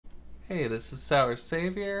Hey, this is Sour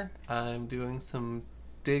Savior. I'm doing some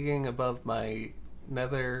digging above my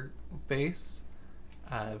nether base.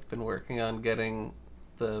 I've been working on getting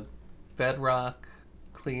the bedrock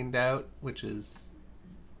cleaned out, which is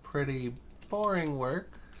pretty boring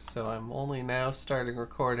work, so I'm only now starting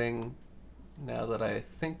recording now that I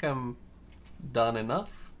think I'm done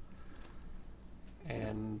enough.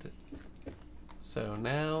 And so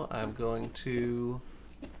now I'm going to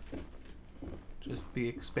just be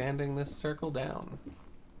expanding this circle down.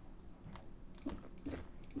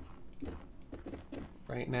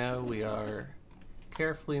 Right now we are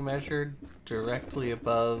carefully measured directly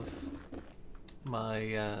above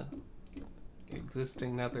my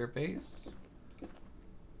existing nether base,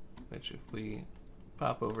 which if we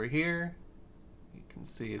pop over here, you can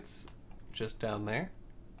see it's just down there.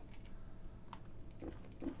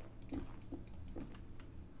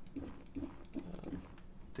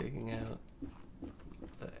 Digging out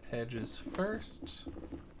the edges first.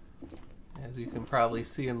 As you can probably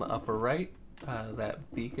see in the upper right,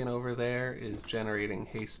 that beacon over there is generating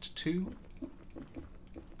haste 2,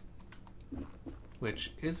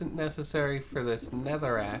 which isn't necessary for this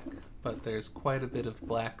netherrack, but there's quite a bit of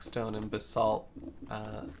blackstone and basalt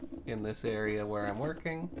in this area where I'm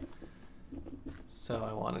working, so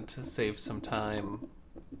I wanted to save some time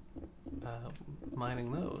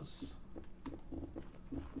mining those.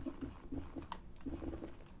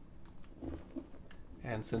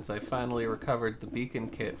 And since I finally recovered the beacon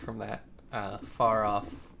kit from that far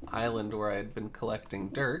off island where I had been collecting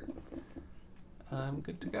dirt, I'm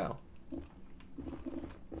good to go.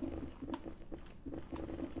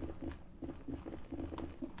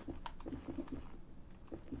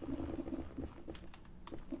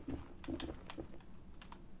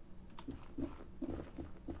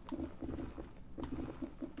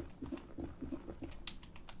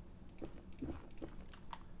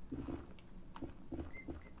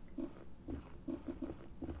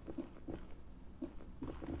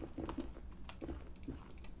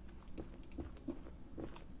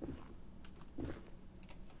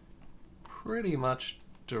 Pretty much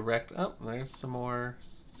direct. Oh, there's some more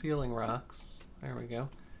ceiling rocks. There we go.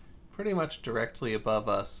 Pretty much directly above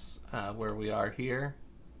us, where we are here,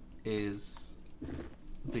 is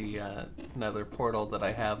the nether portal that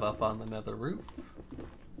I have up on the nether roof.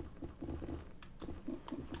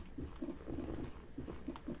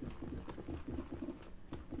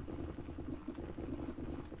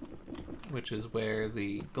 Which is where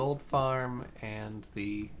the gold farm and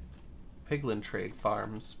the piglin trade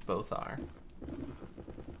farms both are.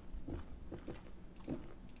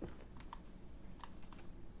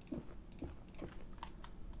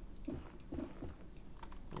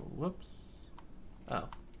 Whoops. Oh,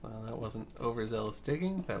 well, that wasn't overzealous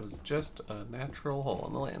digging. That was just a natural hole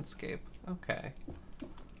in the landscape. Okay.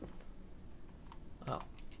 Oh,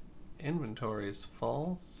 inventory is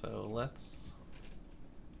full, so let's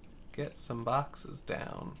get some boxes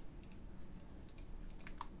down.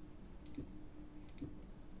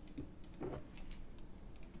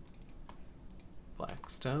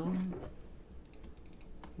 Blackstone,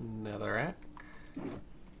 netherrack,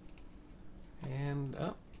 and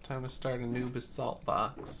oh, time to start a new basalt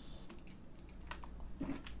box.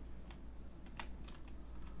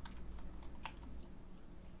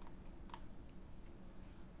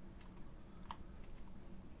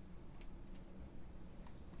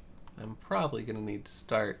 I'm probably going to need to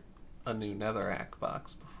start a new netherrack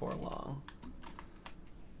box before long.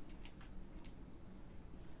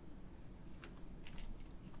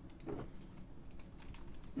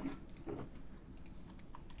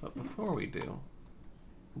 But before we do,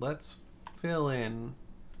 let's fill in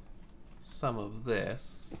some of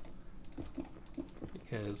this,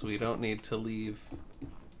 because we don't need to leave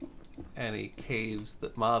any caves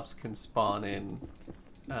that mobs can spawn in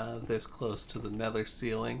this close to the nether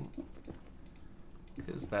ceiling,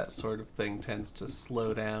 because that sort of thing tends to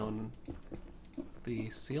slow down the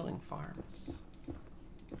ceiling farms.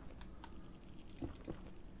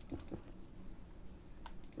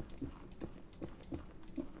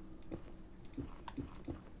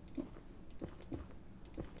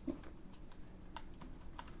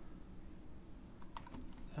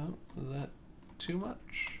 Oh, is that too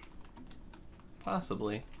much?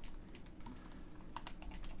 Possibly.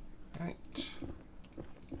 Right.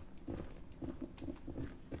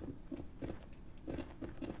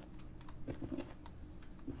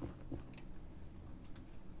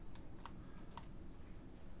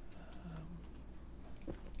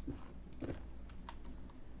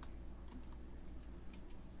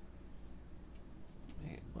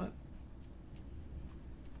 Wait, what?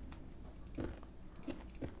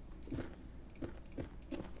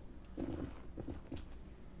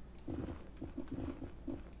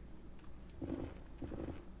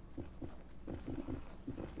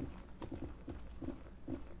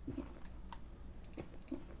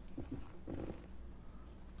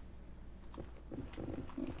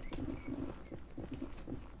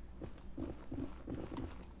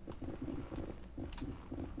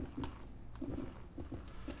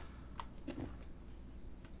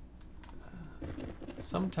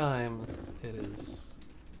 sometimes it is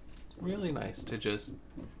really nice to just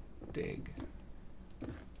dig.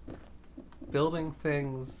 Building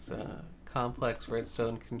things, complex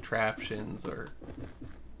redstone contraptions, or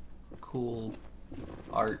cool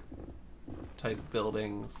art type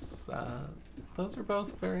buildings, those are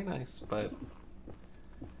both very nice, but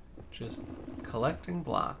just collecting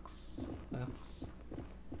blocks, that's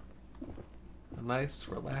a nice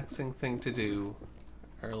relaxing thing to do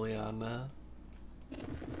early on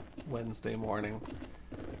Wednesday morning,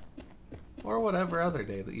 or whatever other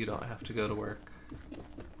day that you don't have to go to work.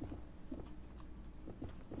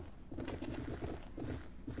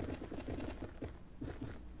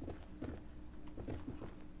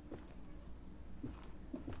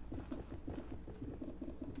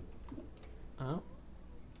 Oh.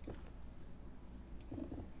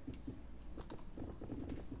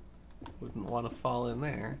 Wouldn't want to fall in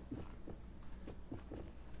there.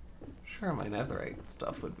 Sure, my netherite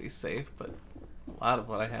stuff would be safe, but a lot of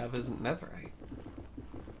what I have isn't netherite.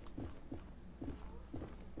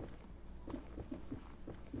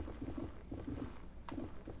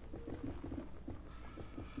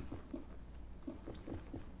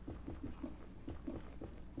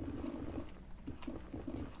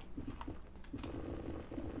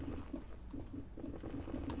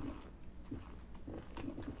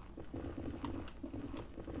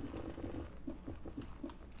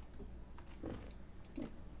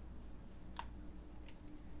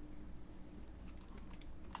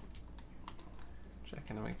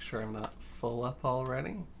 Checking to make sure I'm not full up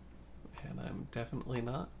already, and I'm definitely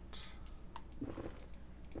not.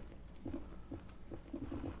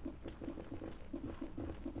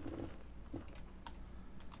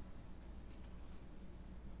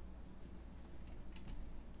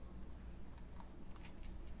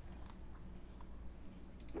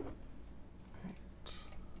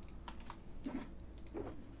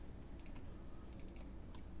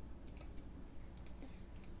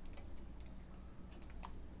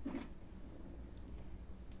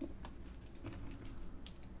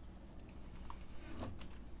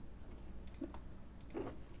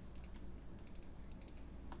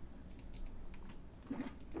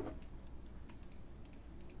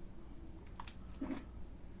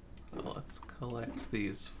 Let's collect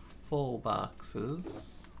these full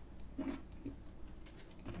boxes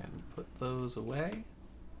and put those away.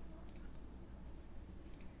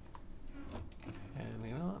 And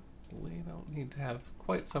you know what? We don't need to have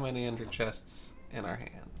quite so many ender chests in our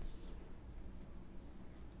hands.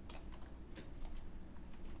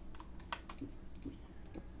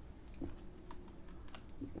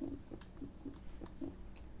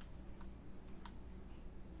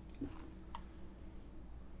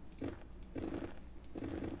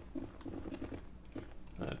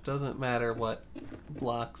 It doesn't matter what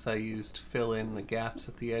blocks I use to fill in the gaps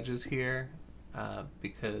at the edges here,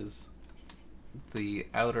 because the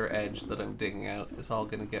outer edge that I'm digging out is all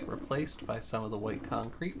going to get replaced by some of the white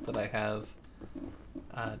concrete that I have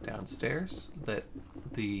downstairs that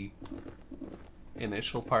the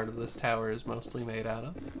initial part of this tower is mostly made out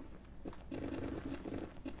of.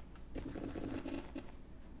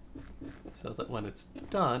 So that when it's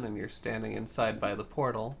done and you're standing inside by the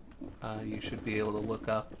portal, you should be able to look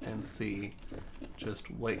up and see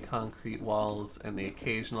just white concrete walls and the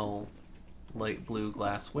occasional light blue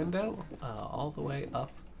glass window all the way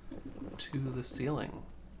up to the ceiling.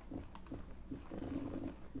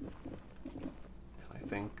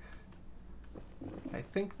 And I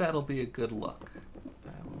think that'll be a good look.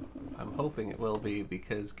 I'm hoping it will be,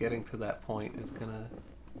 because getting to that point is gonna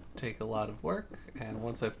take a lot of work, and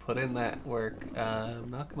once I've put in that work,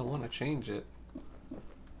 I'm not gonna want to change it.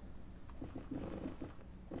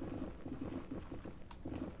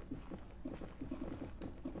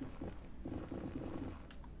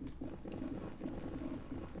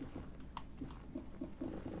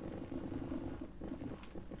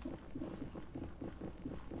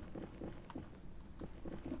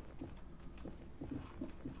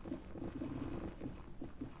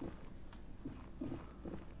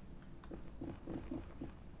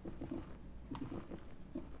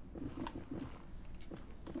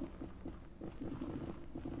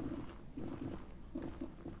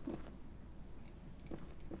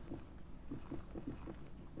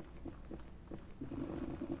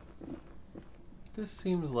 This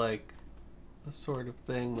seems like the sort of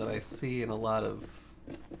thing that I see in a lot of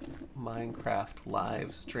Minecraft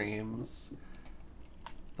live streams,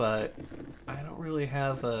 but I don't really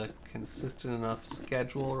have a consistent enough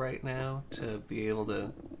schedule right now to be able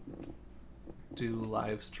to do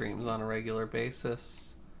live streams on a regular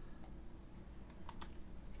basis.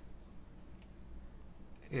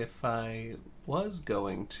 If I was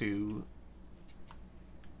going to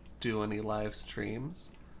do any live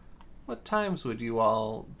streams, what times would you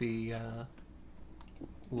all be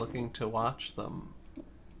looking to watch them?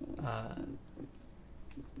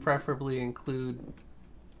 Preferably include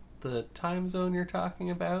the time zone you're talking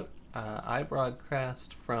about. I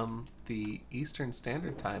broadcast from the Eastern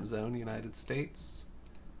Standard Time Zone, United States.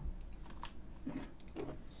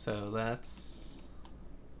 So that's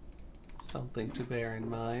something to bear in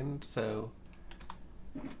mind. So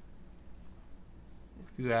if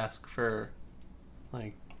you ask for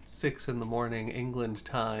like 6 in the morning England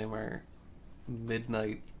time or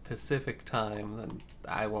midnight Pacific time, then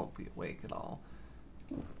I won't be awake at all.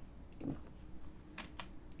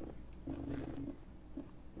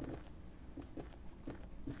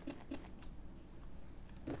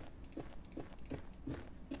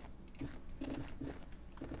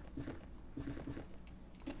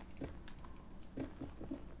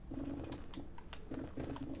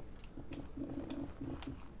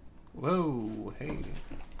 Whoa, hey.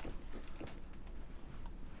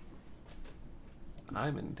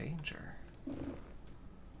 I'm in danger.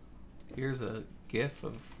 Here's a gif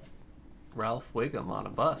of Ralph Wiggum on a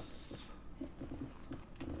bus.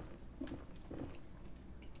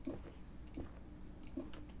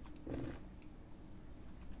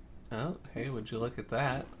 Oh, hey, would you look at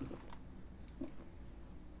that?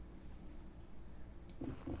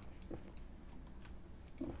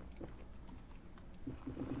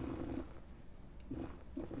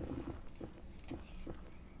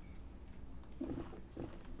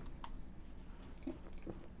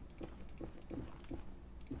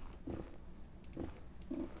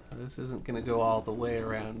 This isn't going to go all the way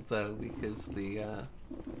around, though, because the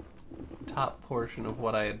top portion of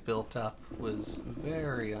what I had built up was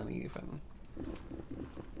very uneven.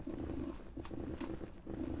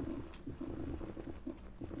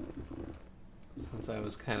 Since I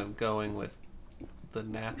was kind of going with the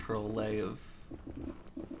natural lay of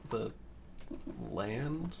the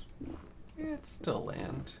land. It's still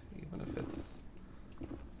land, even if it's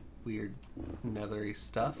weird nethery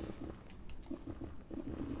stuff.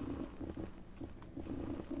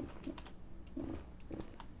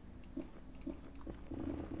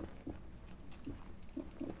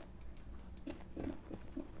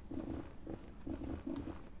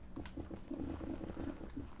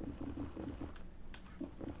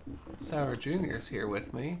 Sour Jr.'s here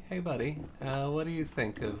with me. Hey, buddy. What do you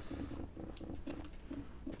think of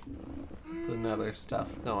the nether stuff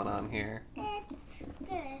going on here? It's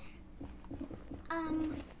good.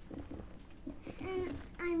 Since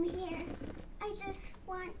I'm here, I just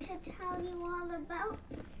want to tell you all about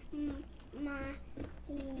my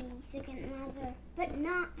second mother, but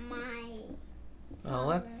not my Well,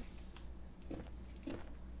 father.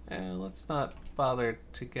 let's not bother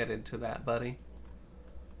to get into that, buddy.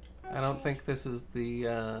 Okay. I don't think this is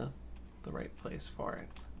the right place for it.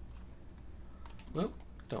 Whoop,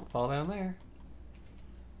 don't fall down there.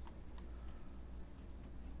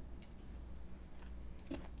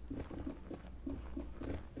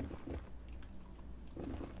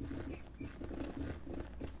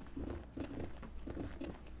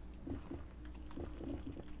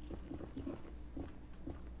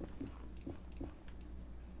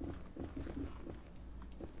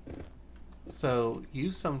 So,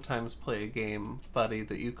 you sometimes play a game, buddy,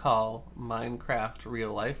 that you call Minecraft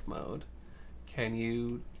Real Life Mode. Can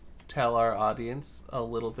you tell our audience a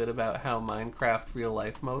little bit about how Minecraft Real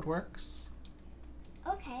Life Mode works?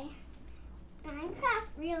 Okay. Minecraft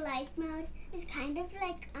Real Life Mode is kind of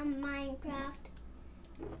like a Minecraft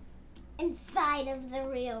inside of the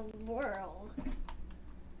real world,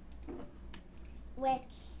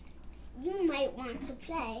 which you might want to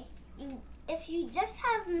play. If you just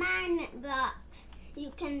have magnet blocks,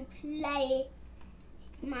 you can play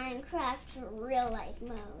Minecraft Real Life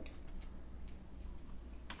Mode.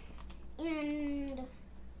 And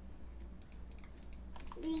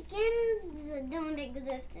beacons don't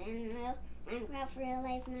exist in Minecraft Real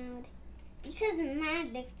Life Mode because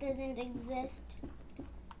magic doesn't exist.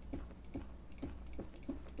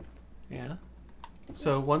 Yeah.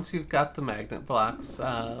 So once you've got the magnet blocks,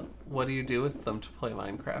 what do you do with them to play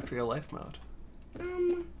Minecraft Real Life Mode?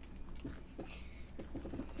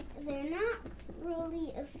 They're not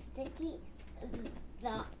really a sticky.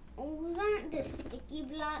 Those aren't the sticky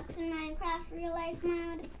blocks in Minecraft Real Life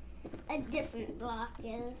Mode. A different block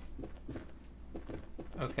is.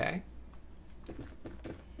 Okay.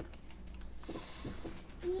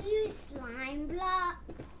 You use slime blocks.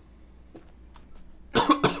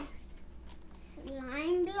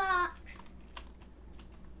 Slime blocks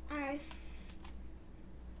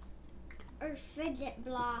are fidget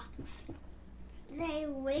blocks.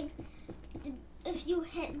 they if you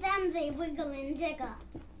hit them, they wiggle and jiggle.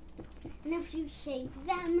 And if you shake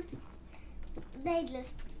them, they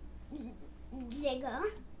just jiggle.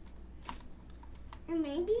 Or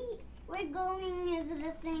maybe wiggling is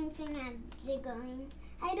the same thing as jiggling.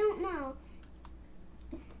 I don't know.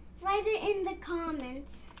 Write it in the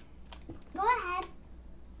comments. Go ahead.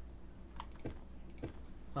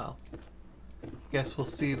 Well, guess we'll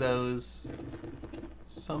see those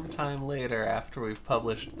sometime later after we've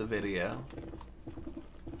published the video.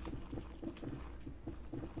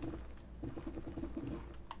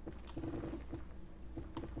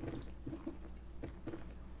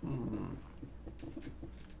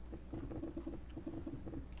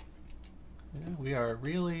 Yeah, we are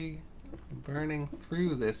really burning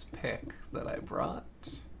through this pick that I brought.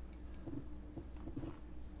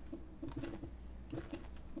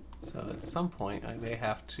 So at some point I may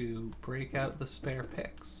have to break out the spare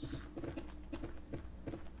picks.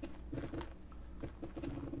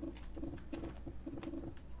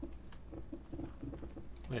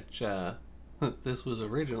 Which, this was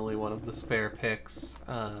originally one of the spare picks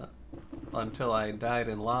until I died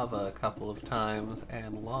in lava a couple of times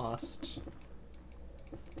and lost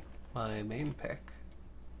my main pick.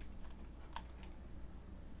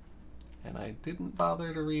 And I didn't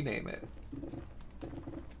bother to rename it.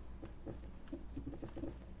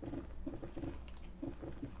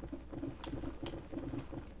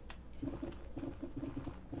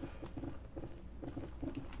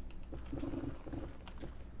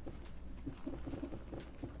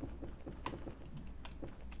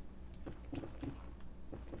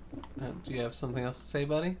 Do you have something else to say,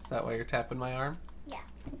 buddy? Is that why you're tapping my arm? Yeah.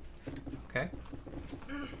 Okay.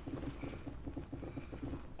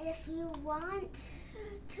 If you want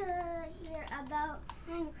to hear about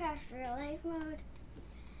Minecraft Real Life Mode,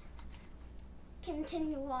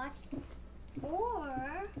 continue watching.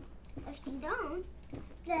 Or, if you don't,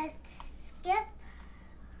 just skip.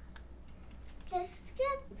 Just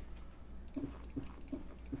skip.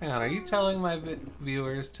 Hang on, are you telling my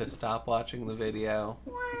viewers to stop watching the video?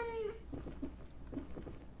 One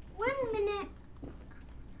minute.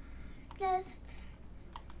 Just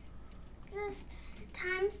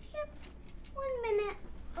time skip 1 minute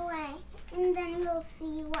away, and then you'll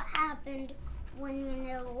see what happened 1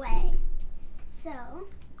 minute away. So,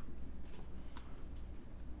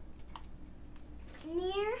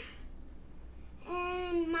 near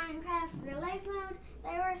in Minecraft Real Life Mode,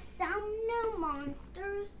 there are some new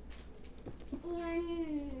monsters,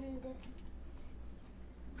 and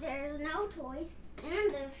there's no toys,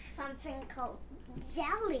 and there's something called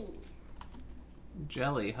jelly.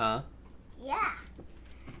 Jelly, huh? Yeah,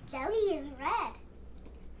 jelly is red.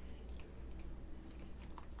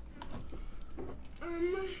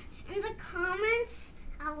 In the comments,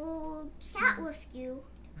 I'll chat with you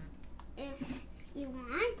if you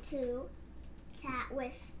want to chat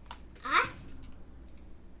with us.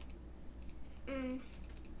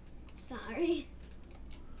 Sorry.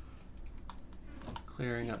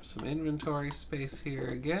 Clearing up some inventory space here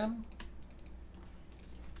again.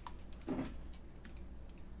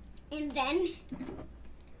 And then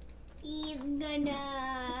he's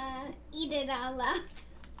gonna eat it all up.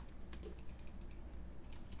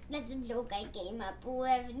 That's a joke I came up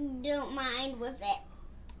with. Don't mind with it.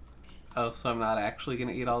 Oh, so I'm not actually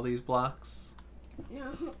gonna eat all these blocks?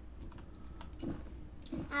 No.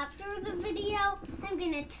 After the video, I'm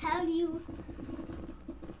gonna tell you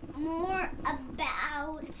more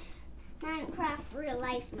about Minecraft Real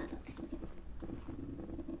Life Mode.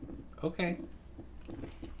 Okay.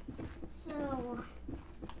 So,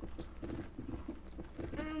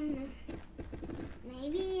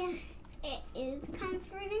 maybe it is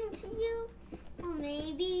comforting to you, or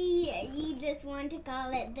maybe you just want to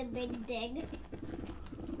call it the Big Dig.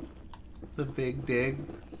 The Big Dig?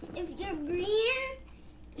 If you're green,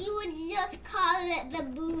 you would just call it the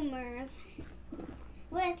Boomers,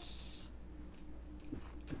 which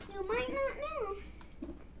you might not know.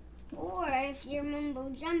 Or if you're Mumbo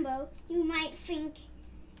Jumbo, you might think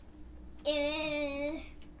Wait,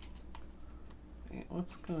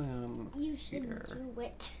 what's going on you should here? do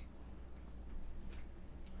it.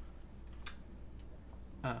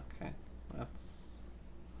 Okay, that's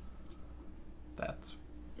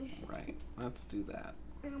right. Let's do that.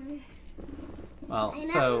 Well, I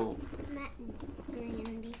so never met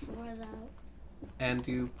Green before, though. and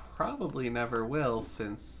you probably never will,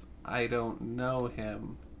 since I don't know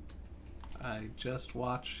him. I just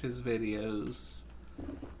watch his videos.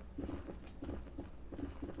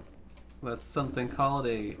 That's something called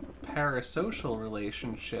a parasocial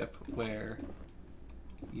relationship, where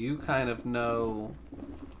you kind of know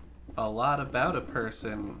a lot about a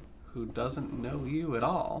person who doesn't know you at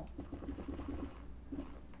all.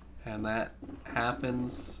 And that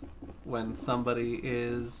happens when somebody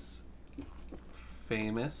is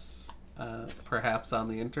famous, perhaps on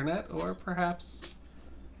the internet or perhaps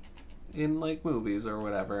in like movies or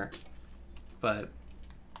whatever. But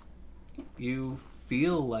you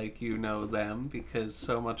feel like you know them because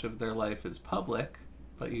so much of their life is public,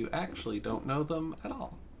 but you actually don't know them at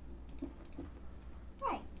all.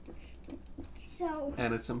 Right. So.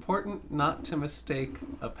 And it's important not to mistake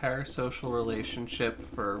a parasocial relationship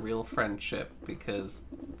for a real friendship, because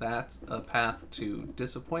that's a path to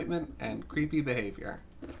disappointment and creepy behavior.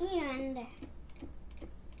 And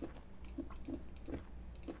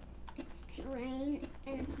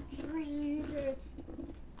strangers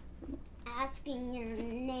asking your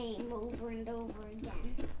name over and over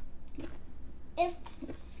again. If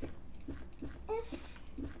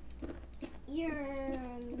your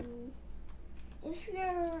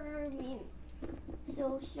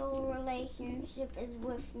social relationship is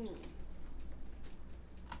with me.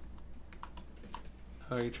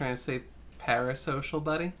 Are you trying to say parasocial,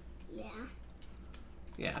 buddy? Yeah.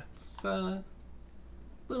 Yeah, it's a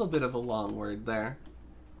little bit of a long word there.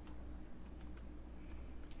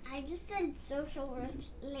 I just said social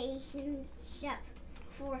relationship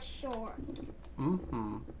for short.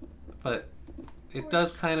 Mm-hmm. But it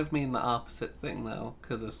does kind of mean the opposite thing, though,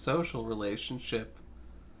 because a social relationship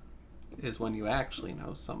is when you actually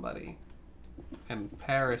know somebody. And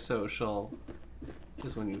parasocial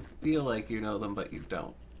is when you feel like you know them, but you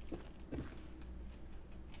don't.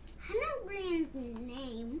 I know Brian's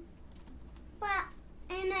name,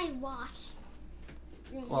 and I watch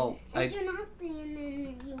Brian. Well, if you're not Brian,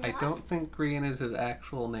 then you watch. I don't think Green is his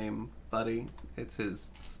actual name, buddy. It's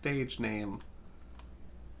his stage name.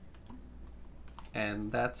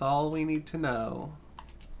 And that's all we need to know.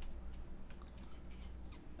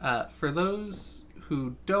 For those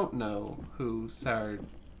who don't know who Sarah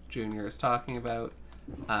Jr. is talking about,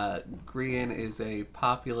 Grian is a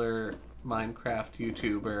popular Minecraft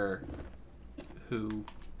YouTuber who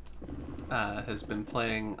has been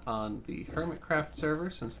playing on the Hermitcraft server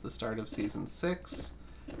since the start of Season 6,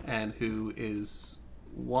 and who is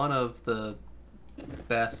one of the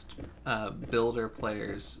best builder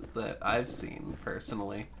players that I've seen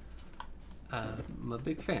personally. I'm a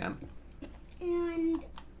big fan. And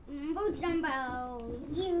Mumbo Jumbo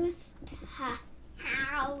used to have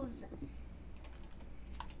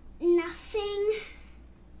nothing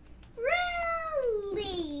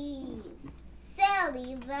really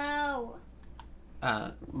silly though.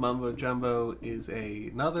 Mumbo Jumbo is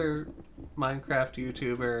another Minecraft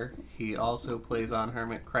YouTuber. He also plays on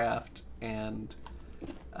Hermitcraft, and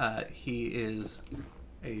he is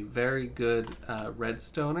a very good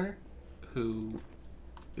redstoner who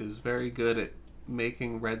is very good at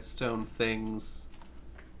making redstone things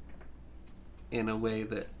in a way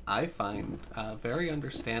that I find very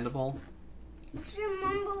understandable. If you're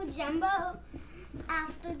Mumbo Jumbo,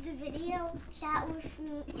 after the video, chat with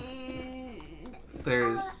me and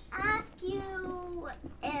There's I'll ask you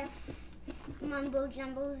if Mumbo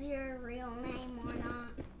Jumbo's your real name or not.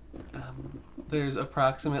 there's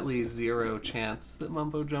approximately 0 chance that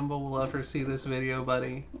Mumbo Jumbo will ever see this video,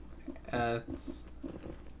 buddy. It's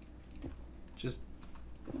just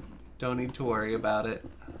don't need to worry about it.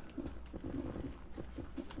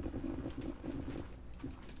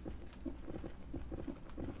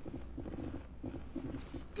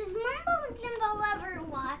 Does Mumbo Jumbo ever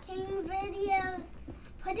watching videos?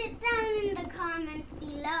 Put it down in the comments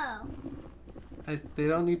below. They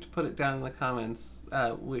don't need to put it down in the comments.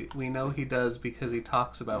 We know he does because he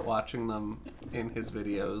talks about watching them in his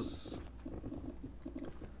videos.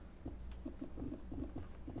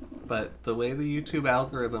 But the way the YouTube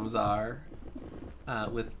algorithms are,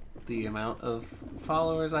 with the amount of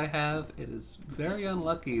followers I have, it is very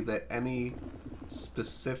unlucky that any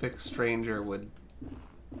specific stranger would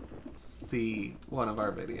see one of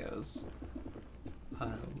our videos.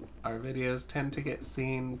 Our videos tend to get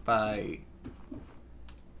seen by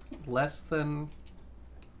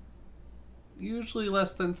usually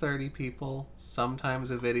less than 30 people.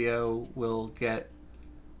 Sometimes a video will get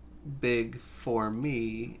big for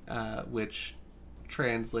me, which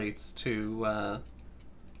translates to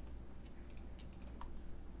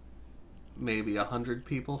maybe 100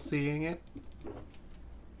 people seeing it.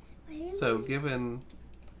 So given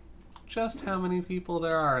just how many people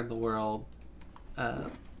there are in the world,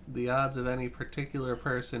 the odds of any particular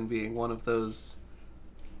person being one of those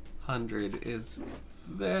 100 is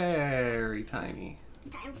very tiny.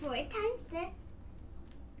 Time for a time set.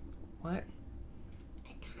 What? A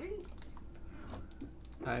time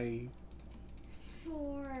For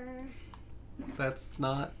That's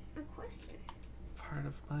not a question. part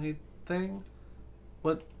of my thing.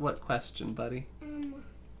 What question, buddy?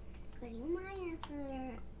 Could you mind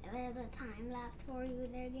if there's a time lapse for you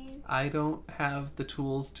there, game? I don't have the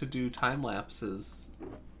tools to do time lapses.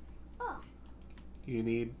 Oh. You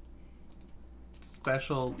need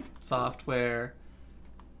special software,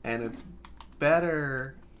 and it's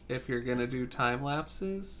better if you're gonna do time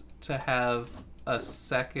lapses to have a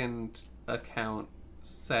second account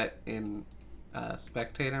set in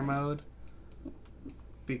spectator mode,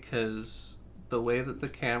 because the way that the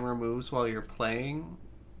camera moves while you're playing,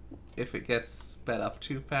 if it gets sped up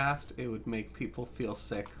too fast, it would make people feel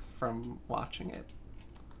sick from watching it.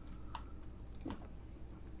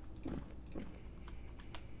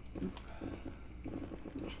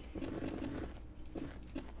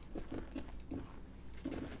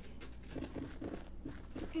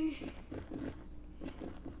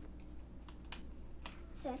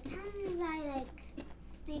 Sometimes I like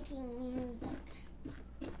making music.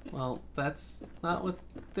 Well, that's not what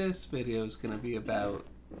this video is going to be about,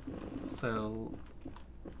 so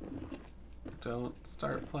don't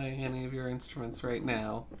start playing any of your instruments right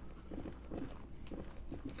now.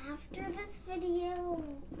 After this video,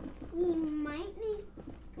 we might make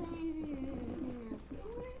another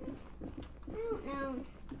one. I don't know.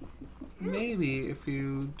 Maybe if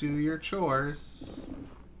you do your chores.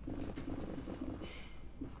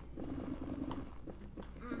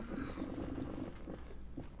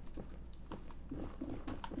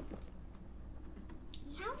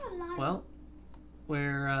 We have a lot. Well,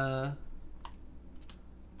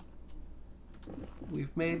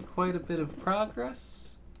 we've made quite a bit of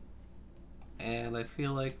progress, and I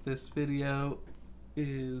feel like this video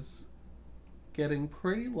is getting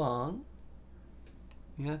pretty long.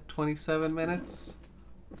 Yeah, 27 minutes.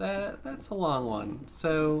 That's a long one.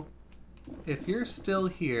 So if you're still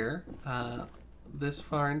here this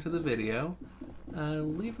far into the video,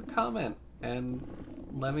 leave a comment and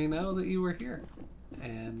let me know that you were here.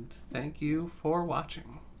 And thank you for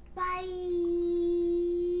watching. Bye.